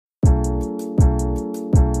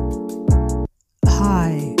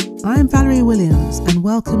I'm Valerie Williams and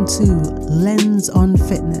welcome to Lens on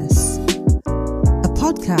Fitness, a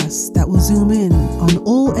podcast that will zoom in on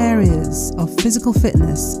all areas of physical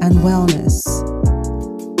fitness and wellness.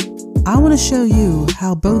 I want to show you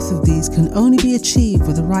how both of these can only be achieved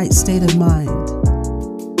with the right state of mind.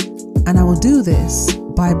 And I will do this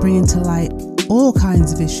by bringing to light all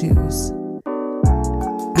kinds of issues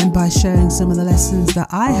and by sharing some of the lessons that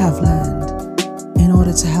I have learned in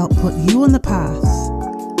order to help put you on the path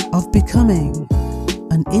of becoming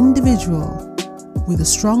an individual with a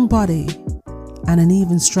strong body and an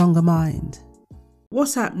even stronger mind.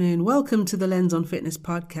 What's happening? Welcome to the Lens on Fitness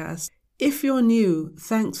podcast. If you're new,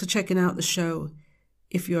 thanks for checking out the show.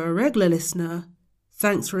 If you're a regular listener,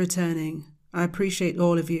 thanks for returning. I appreciate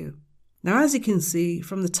all of you. Now, as you can see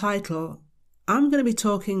from the title, I'm going to be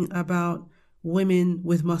talking about women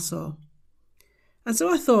with muscle. And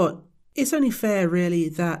so I thought it's only fair really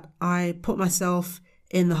that I put myself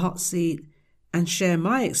in the hot seat and share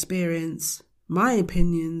my experience, my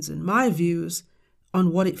opinions and my views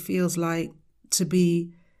on what it feels like to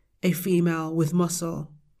be a female with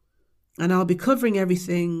muscle. And I'll be covering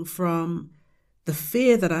everything from the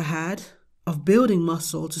fear that I had of building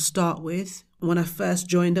muscle to start with when I first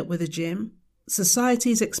joined up with a gym,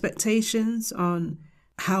 society's expectations on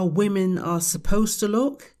how women are supposed to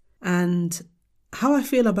look, and how I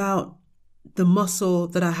feel about the muscle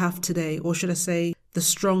that I have today, or should I say, the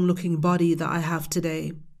strong-looking body that I have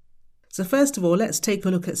today. So first of all, let's take a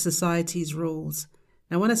look at society's rules.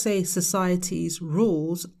 Now, when I say society's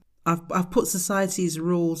rules, I've put society's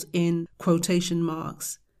rules in quotation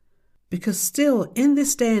marks, because still, in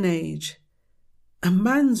this day and age, a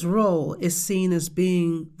man's role is seen as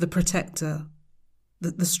being the protector,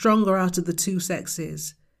 the stronger out of the two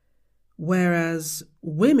sexes, whereas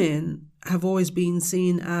women have always been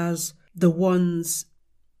seen as the ones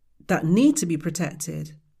that need to be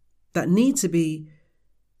protected, that need to be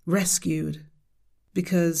rescued,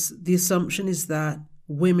 because the assumption is that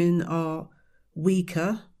women are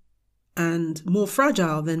weaker and more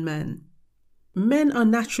fragile than men. Men are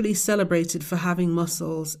naturally celebrated for having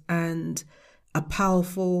muscles and a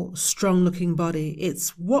powerful, strong-looking body.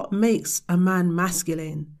 It's what makes a man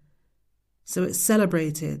masculine. So it's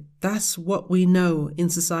celebrated. That's what we know in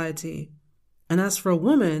society. And as for a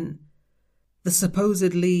woman, the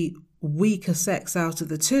supposedly weaker sex out of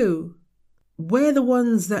the two, we're the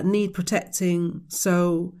ones that need protecting,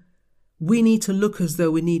 so we need to look as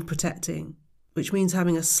though we need protecting, which means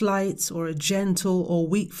having a slight or a gentle or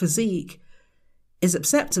weak physique is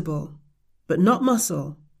acceptable, but not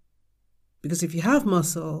muscle. Because if you have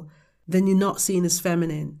muscle, then you're not seen as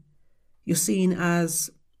feminine. You're seen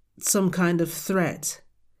as some kind of threat,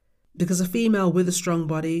 because a female with a strong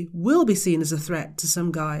body will be seen as a threat to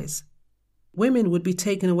some guys. Women would be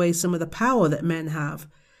taking away some of the power that men have,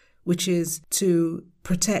 which is to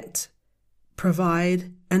protect,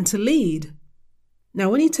 provide, and to lead. Now,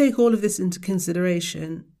 when you take all of this into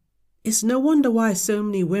consideration, it's no wonder why so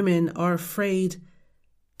many women are afraid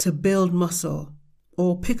to build muscle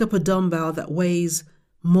or pick up a dumbbell that weighs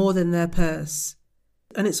more than their purse.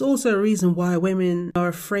 And it's also a reason why women are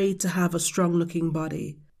afraid to have a strong-looking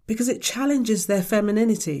body, because it challenges their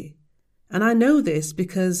femininity. And I know this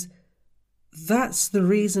because that's the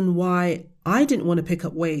reason why I didn't want to pick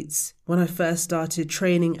up weights when I first started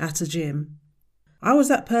training at a gym. I was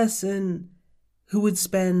that person who would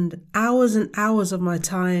spend hours and hours of my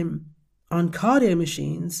time on cardio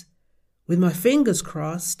machines with my fingers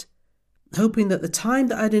crossed, hoping that the time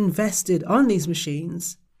that I'd invested on these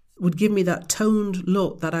machines would give me that toned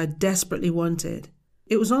look that I desperately wanted.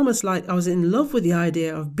 It was almost like I was in love with the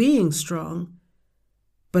idea of being strong,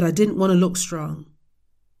 but I didn't want to look strong.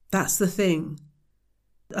 That's the thing.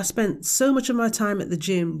 I spent so much of my time at the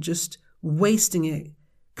gym just wasting it,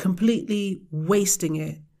 completely wasting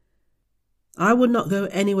it. I would not go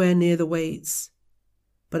anywhere near the weights.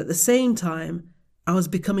 But at the same time, I was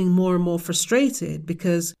becoming more and more frustrated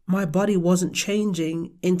because my body wasn't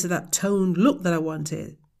changing into that toned look that I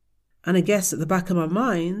wanted. And I guess at the back of my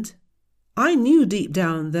mind, I knew deep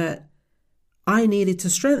down that I needed to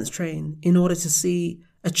strength train in order to see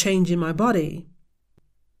a change in my body.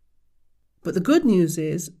 But the good news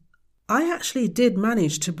is, I actually did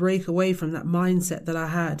manage to break away from that mindset that I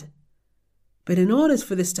had. But in order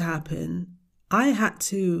for this to happen, I had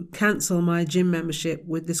to cancel my gym membership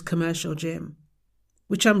with this commercial gym,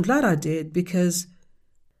 which I'm glad I did, because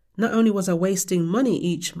not only was I wasting money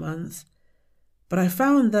each month, but I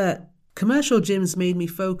found that commercial gyms made me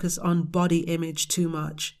focus on body image too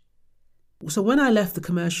much. So when I left the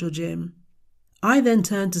commercial gym, I then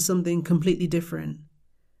turned to something completely different.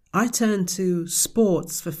 I turned to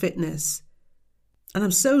sports for fitness. And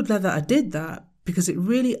I'm so glad that I did that, because it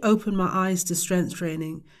really opened my eyes to strength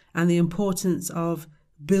training and the importance of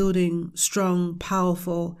building strong,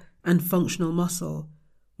 powerful, and functional muscle,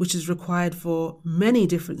 which is required for many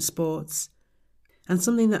different sports, and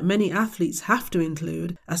something that many athletes have to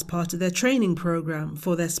include as part of their training program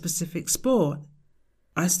for their specific sport.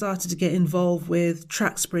 I started to get involved with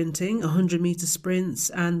track sprinting, 100-meter sprints,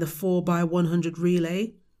 and the 4x100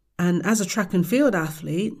 relay. And as a track and field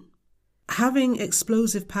athlete, having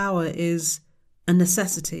explosive power is a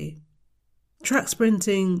necessity. Track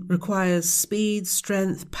sprinting requires speed,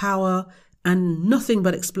 strength, power, and nothing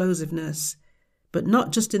but explosiveness, but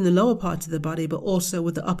not just in the lower part of the body, but also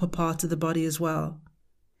with the upper part of the body as well.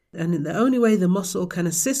 And the only way the muscle can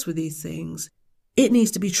assist with these things, it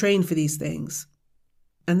needs to be trained for these things.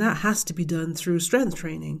 And that has to be done through strength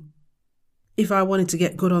training. If I wanted to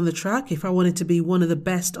get good on the track, if I wanted to be one of the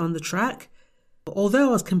best on the track, although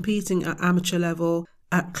I was competing at amateur level,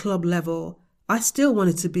 at club level, I still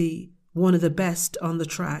wanted to be one of the best on the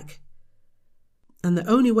track. And the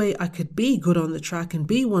only way I could be good on the track and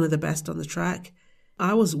be one of the best on the track,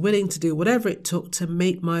 I was willing to do whatever it took to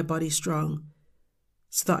make my body strong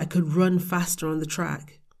so that I could run faster on the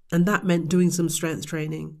track. And that meant doing some strength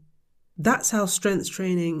training. That's how strength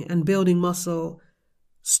training and building muscle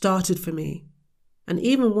started for me. And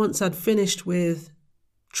even once I'd finished with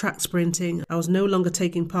track sprinting, I was no longer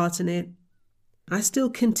taking part in it, I still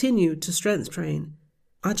continued to strength train.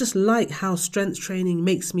 I just like how strength training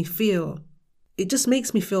makes me feel. It just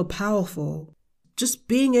makes me feel powerful. Just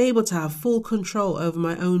being able to have full control over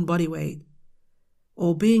my own body weight,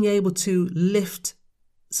 or being able to lift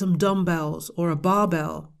some dumbbells or a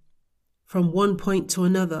barbell from one point to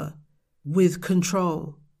another with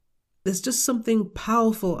control. There's just something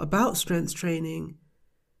powerful about strength training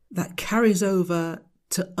that carries over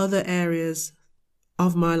to other areas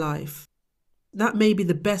of my life. That may be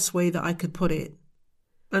the best way that I could put it.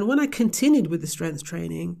 And when I continued with the strength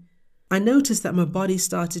training, I noticed that my body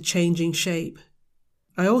started changing shape.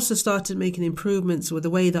 I also started making improvements with the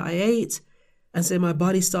way that I ate, and so my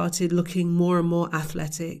body started looking more and more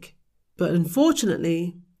athletic. But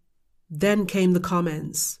unfortunately, then came the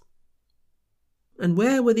comments. And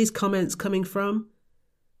where were these comments coming from?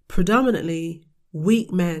 Predominantly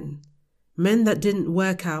weak men that didn't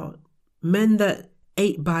work out, men that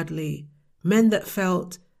ate badly, men that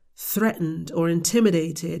felt threatened or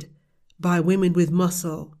intimidated by women with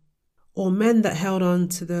muscle, or men that held on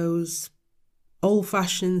to those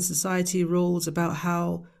old-fashioned society rules about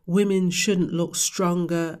how women shouldn't look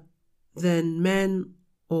stronger than men,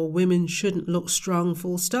 or women shouldn't look strong,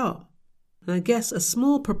 full stop. And I guess a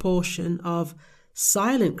small proportion of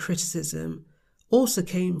silent criticism also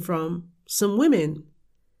came from some women.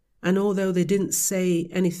 And although they didn't say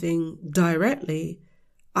anything directly,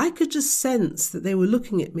 I could just sense that they were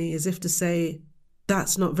looking at me as if to say,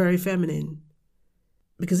 that's not very feminine.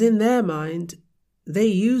 Because in their mind, they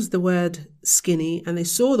used the word skinny and they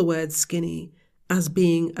saw the word skinny as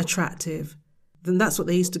being attractive. Then that's what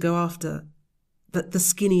they used to go after, that the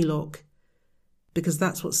skinny look, because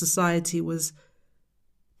that's what society was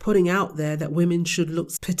putting out there, that women should look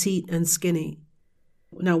petite and skinny.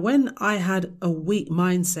 Now, when I had a weak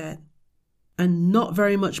mindset and not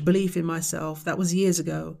very much belief in myself, that was years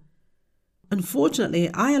ago,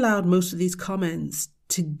 unfortunately, I allowed most of these comments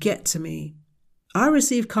to get to me. I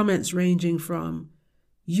received comments ranging from,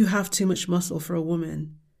 you have too much muscle for a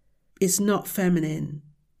woman. It's not feminine.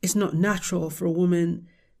 It's not natural for a woman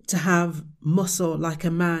to have muscle like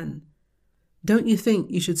a man. Don't you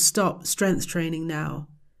think you should stop strength training now?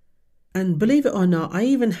 And believe it or not, I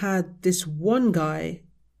even had this one guy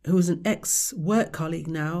who was an ex-work colleague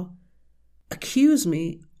now accuse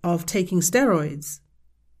me of taking steroids.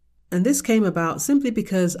 And this came about simply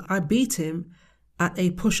because I beat him at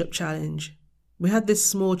a push-up challenge. We had this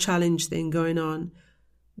small challenge thing going on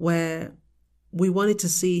where we wanted to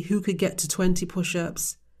see who could get to 20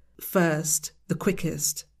 push-ups first, the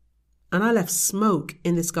quickest. And I left smoke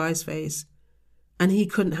in this guy's face, and he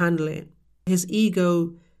couldn't handle it. His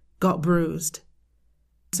ego got bruised.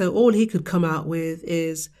 So all he could come out with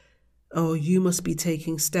is, oh, you must be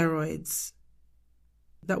taking steroids.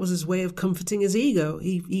 That was his way of comforting his ego.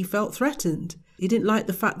 He felt threatened. He didn't like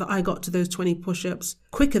the fact that I got to those 20 push-ups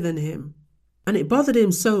quicker than him. And it bothered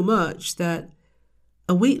him so much that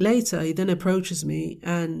a week later, he then approaches me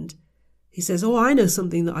and he says, oh, I know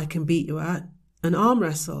something that I can beat you at, an arm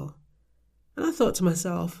wrestle. And I thought to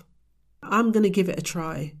myself, I'm going to give it a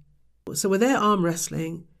try. So we're there arm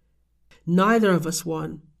wrestling. Neither of us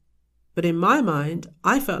won. But in my mind,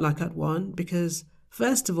 I felt like I'd won because,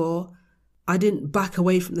 first of all, I didn't back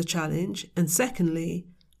away from the challenge. And secondly,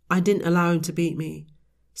 I didn't allow him to beat me.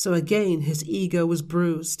 So again, his ego was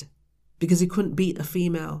bruised because he couldn't beat a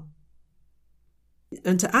female.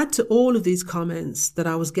 And to add to all of these comments that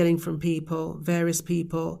I was getting from people, various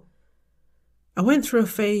people, I went through a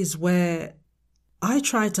phase where I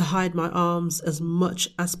tried to hide my arms as much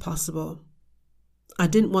as possible. I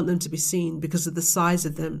didn't want them to be seen because of the size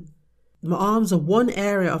of them. My arms are one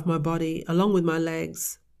area of my body, along with my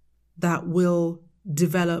legs, that will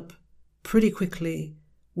develop pretty quickly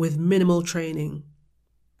with minimal training.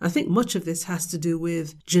 I think much of this has to do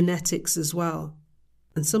with genetics as well,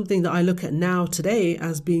 and something that I look at now today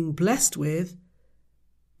as being blessed with,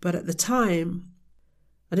 but at the time,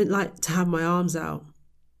 I didn't like to have my arms out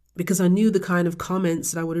because I knew the kind of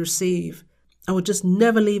comments that I would receive. I would just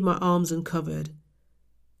never leave my arms uncovered.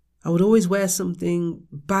 I would always wear something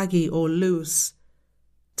baggy or loose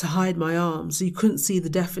to hide my arms, so you couldn't see the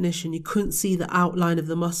definition, you couldn't see the outline of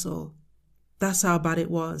the muscle. That's how bad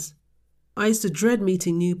it was. I used to dread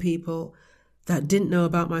meeting new people that didn't know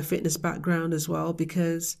about my fitness background as well,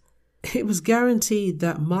 because it was guaranteed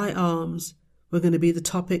that my arms were going to be the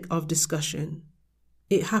topic of discussion.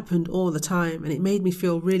 It happened all the time, and it made me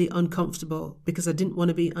feel really uncomfortable because I didn't want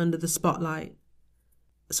to be under the spotlight.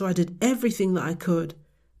 So I did everything that I could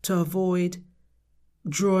to avoid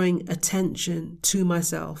drawing attention to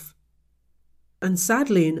myself. And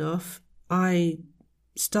sadly enough, I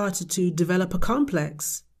started to develop a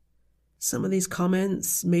complex. Some of these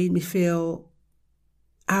comments made me feel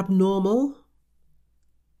abnormal,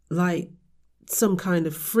 like some kind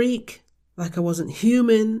of freak, like I wasn't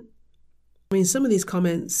human. I mean, some of these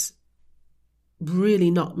comments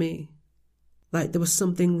really knocked me, like there was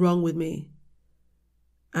something wrong with me.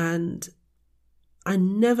 And I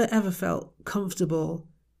never ever felt comfortable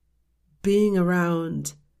being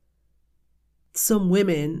around some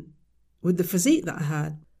women with the physique that I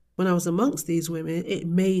had. When I was amongst these women, it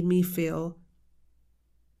made me feel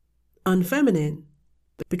unfeminine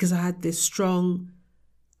because I had this strong,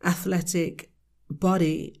 athletic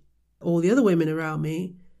body. All the other women around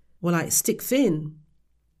me were like stick thin.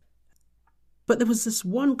 But there was this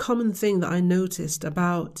one common thing that I noticed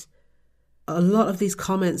about a lot of these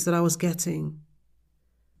comments that I was getting,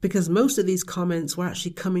 because most of these comments were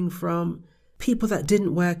actually coming from people that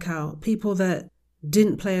didn't work out, people that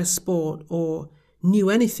didn't play a sport or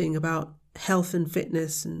knew anything about health and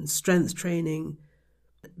fitness and strength training.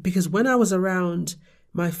 Because when I was around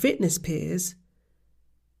my fitness peers,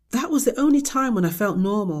 that was the only time when I felt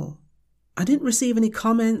normal. I didn't receive any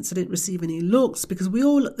comments, I didn't receive any looks, because we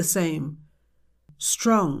all look the same.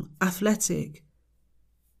 Strong, athletic,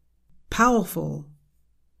 powerful.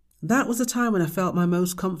 That was the time when I felt my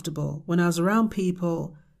most comfortable, when I was around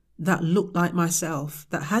people that looked like myself,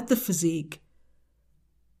 that had the physique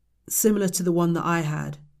similar to the one that I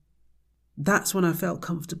had. That's when I felt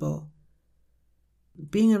comfortable.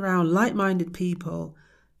 Being around like-minded people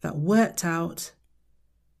that worked out,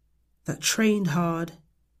 that trained hard,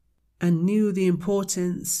 and knew the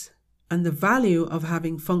importance and the value of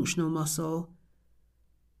having functional muscle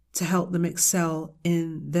to help them excel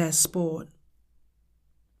in their sport.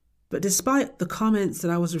 But despite the comments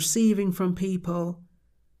that I was receiving from people,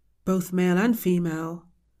 both male and female,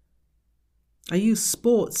 I used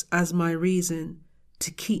sports as my reason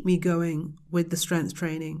to keep me going with the strength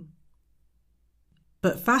training.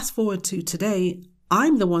 But fast forward to today,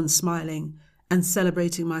 I'm the one smiling and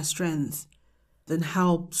celebrating my strength and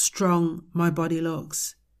how strong my body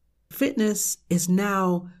looks. Fitness is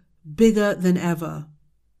now bigger than ever.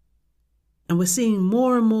 And we're seeing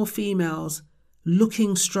more and more females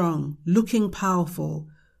looking strong, looking powerful,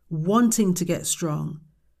 wanting to get strong.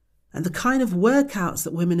 And the kind of workouts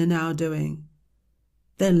that women are now doing,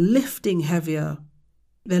 they're lifting heavier,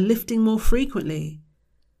 they're lifting more frequently.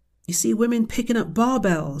 You see women picking up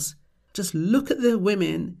barbells. Just look at the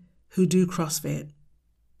women who do CrossFit.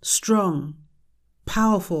 Strong,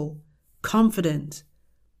 powerful, confident.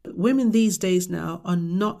 Women these days now are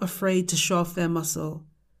not afraid to show off their muscle.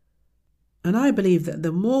 And I believe that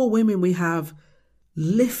the more women we have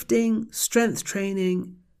lifting, strength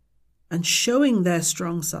training, and showing their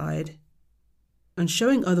strong side, and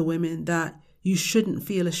showing other women that you shouldn't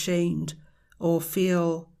feel ashamed or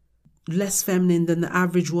feel less feminine than the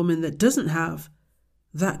average woman that doesn't have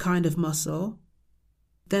that kind of muscle,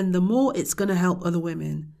 then the more it's going to help other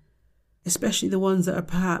women, especially the ones that are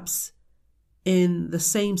perhaps in the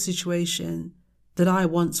same situation that I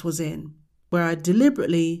once was in, where I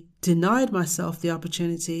deliberately denied myself the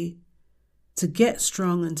opportunity to get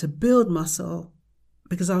strong and to build muscle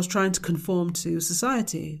because I was trying to conform to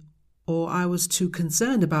society, or I was too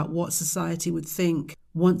concerned about what society would think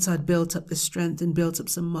once I'd built up this strength and built up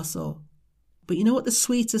some muscle. But you know what the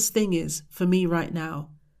sweetest thing is for me right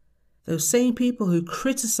now? Those same people who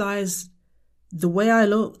criticized the way I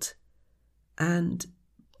looked and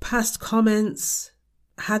passed comments,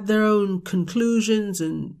 had their own conclusions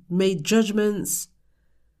and made judgments.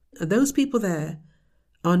 And those people there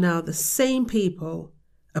are now the same people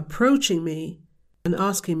approaching me and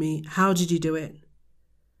asking me, how did you do it?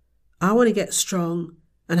 I want to get strong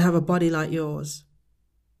and have a body like yours.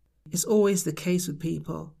 It's always the case with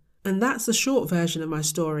people. And that's the short version of my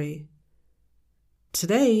story.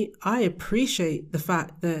 Today, I appreciate the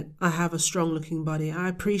fact that I have a strong looking body. I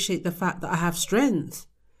appreciate the fact that I have strength.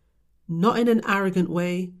 Not in an arrogant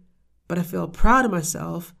way, but I feel proud of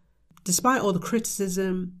myself, despite all the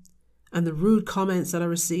criticism and the rude comments that I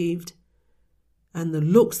received and the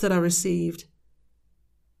looks that I received.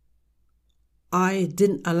 I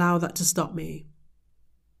didn't allow that to stop me.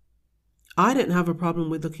 I didn't have a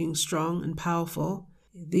problem with looking strong and powerful.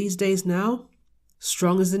 These days now,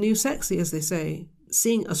 strong is the new sexy, as they say.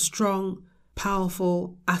 Seeing a strong,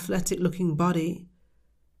 powerful, athletic-looking body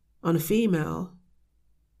on a female,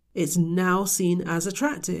 it's now seen as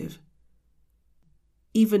attractive.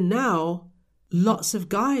 Even now, lots of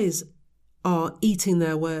guys are eating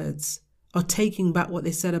their words, are taking back what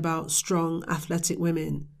they said about strong, athletic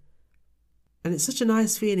women. And it's such a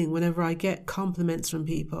nice feeling whenever I get compliments from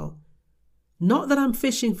people. Not that I'm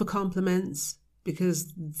fishing for compliments,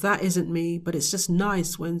 because that isn't me, but it's just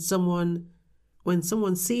nice when someone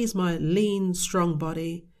sees my lean, strong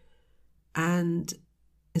body, and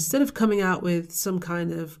instead of coming out with some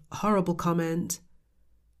kind of horrible comment,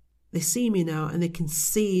 they see me now and they can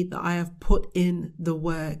see that I have put in the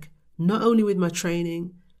work, not only with my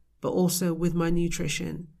training, but also with my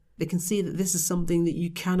nutrition. They can see that this is something that you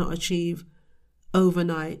cannot achieve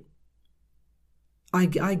overnight. I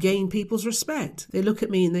gain people's respect. They look at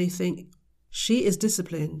me and they think, she is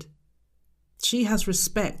disciplined. She has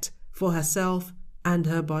respect for herself and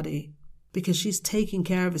her body because she's taking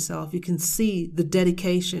care of herself. You can see the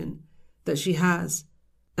dedication that she has.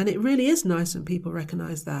 And it really is nice when people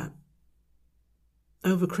recognize that.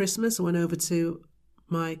 Over Christmas, I went over to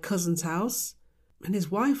my cousin's house and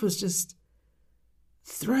his wife was just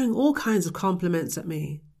throwing all kinds of compliments at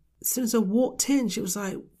me. As soon as I walked in, she was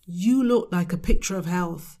like, you look like a picture of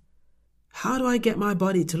health. How do I get my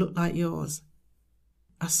body to look like yours?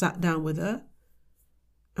 I sat down with her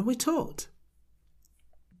and we talked.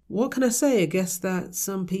 What can I say? I guess that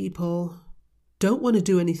some people don't want to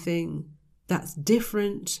do anything that's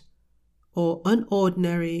different or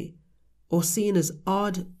unordinary or seen as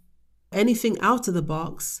odd, anything out of the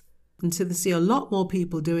box, until they see a lot more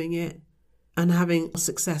people doing it and having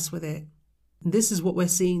success with it. And this is what we're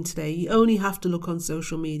seeing today. You only have to look on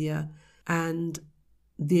social media and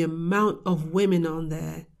the amount of women on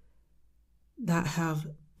there that have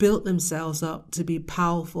built themselves up to be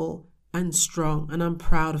powerful and strong. And I'm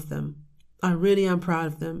proud of them. I really am proud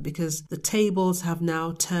of them because the tables have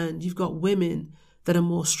now turned. You've got women that are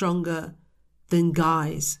more stronger than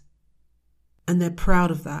guys. And they're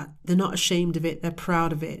proud of that. They're not ashamed of it. They're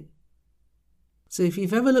proud of it. So if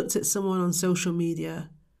you've ever looked at someone on social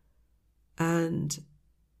media and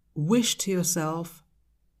wished to yourself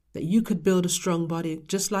that you could build a strong body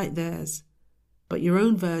just like theirs, but your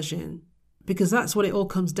own version, because that's what it all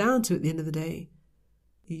comes down to at the end of the day.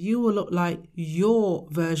 You will look like your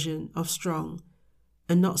version of strong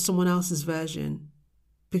and not someone else's version,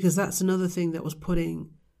 because that's another thing that was putting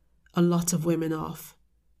a lot of women off.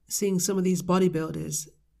 Seeing some of these bodybuilders.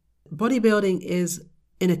 Bodybuilding is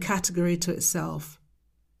in a category to itself.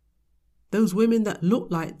 Those women that look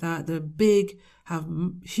like that, they're big, have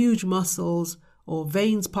huge muscles or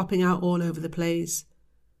veins popping out all over the place.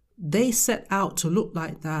 They set out to look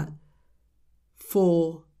like that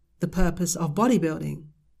for the purpose of bodybuilding.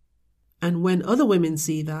 And when other women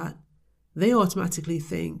see that, they automatically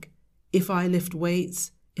think, if I lift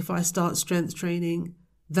weights, if I start strength training,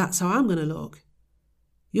 that's how I'm going to look.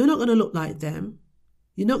 You're not going to look like them.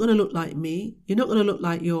 You're not going to look like me. You're not going to look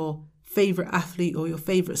like your favorite athlete or your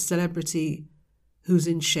favorite celebrity who's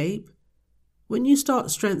in shape. When you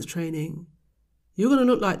start strength training, you're going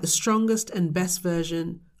to look like the strongest and best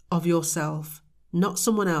version of yourself, not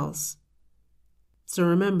someone else. So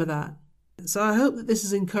remember that. So I hope that this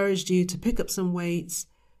has encouraged you to pick up some weights,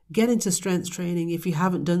 get into strength training if you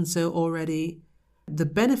haven't done so already. The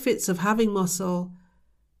benefits of having muscle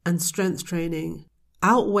and strength training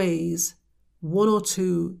outweighs one or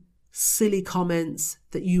two silly comments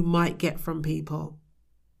that you might get from people.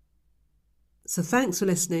 So thanks for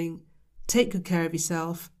listening. Take good care of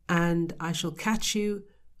yourself, and I shall catch you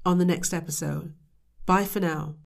on the next episode. Bye for now.